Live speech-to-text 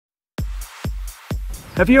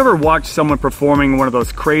Have you ever watched someone performing one of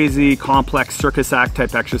those crazy, complex circus act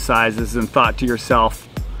type exercises and thought to yourself,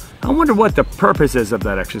 I wonder what the purpose is of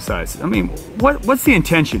that exercise? I mean, what's the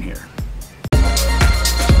intention here?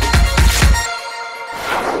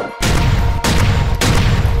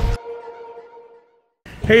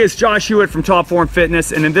 Hey, it's Josh Hewitt from Top Form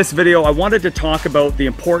Fitness, and in this video I wanted to talk about the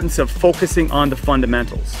importance of focusing on the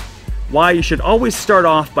fundamentals. Why you should always start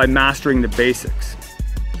off by mastering the basics.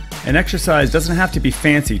 An exercise doesn't have to be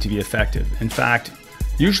fancy to be effective. In fact,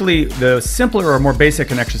 usually the simpler or more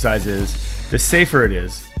basic an exercise is, the safer it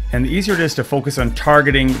is, and the easier it is to focus on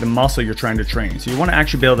targeting the muscle you're trying to train. So you want to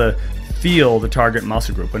actually be able to feel the target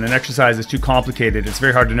muscle group. When an exercise is too complicated, it's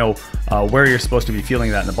very hard to know where you're supposed to be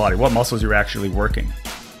feeling that in the body, what muscles you're actually working.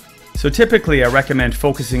 So typically I recommend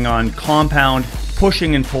focusing on compound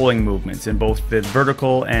pushing and pulling movements in both the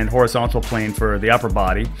vertical and horizontal plane for the upper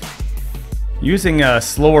body, using a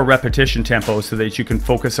slower repetition tempo so that you can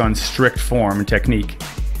focus on strict form and technique,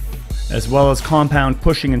 as well as compound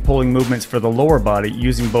pushing and pulling movements for the lower body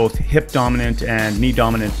using both hip dominant and knee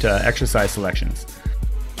dominant exercise selections.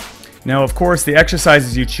 Now, of course, the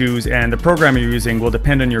exercises you choose and the program you're using will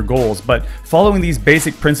depend on your goals, but following these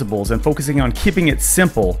basic principles and focusing on keeping it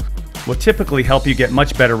simple will typically help you get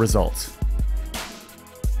much better results.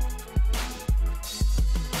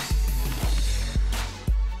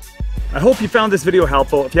 I hope you found this video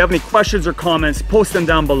helpful. If you have any questions or comments, post them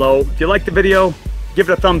down below. If you like the video, give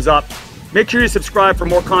it a thumbs up. Make sure you subscribe for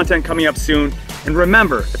more content coming up soon. And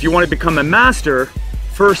remember, if you want to become a master,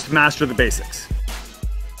 first master the basics.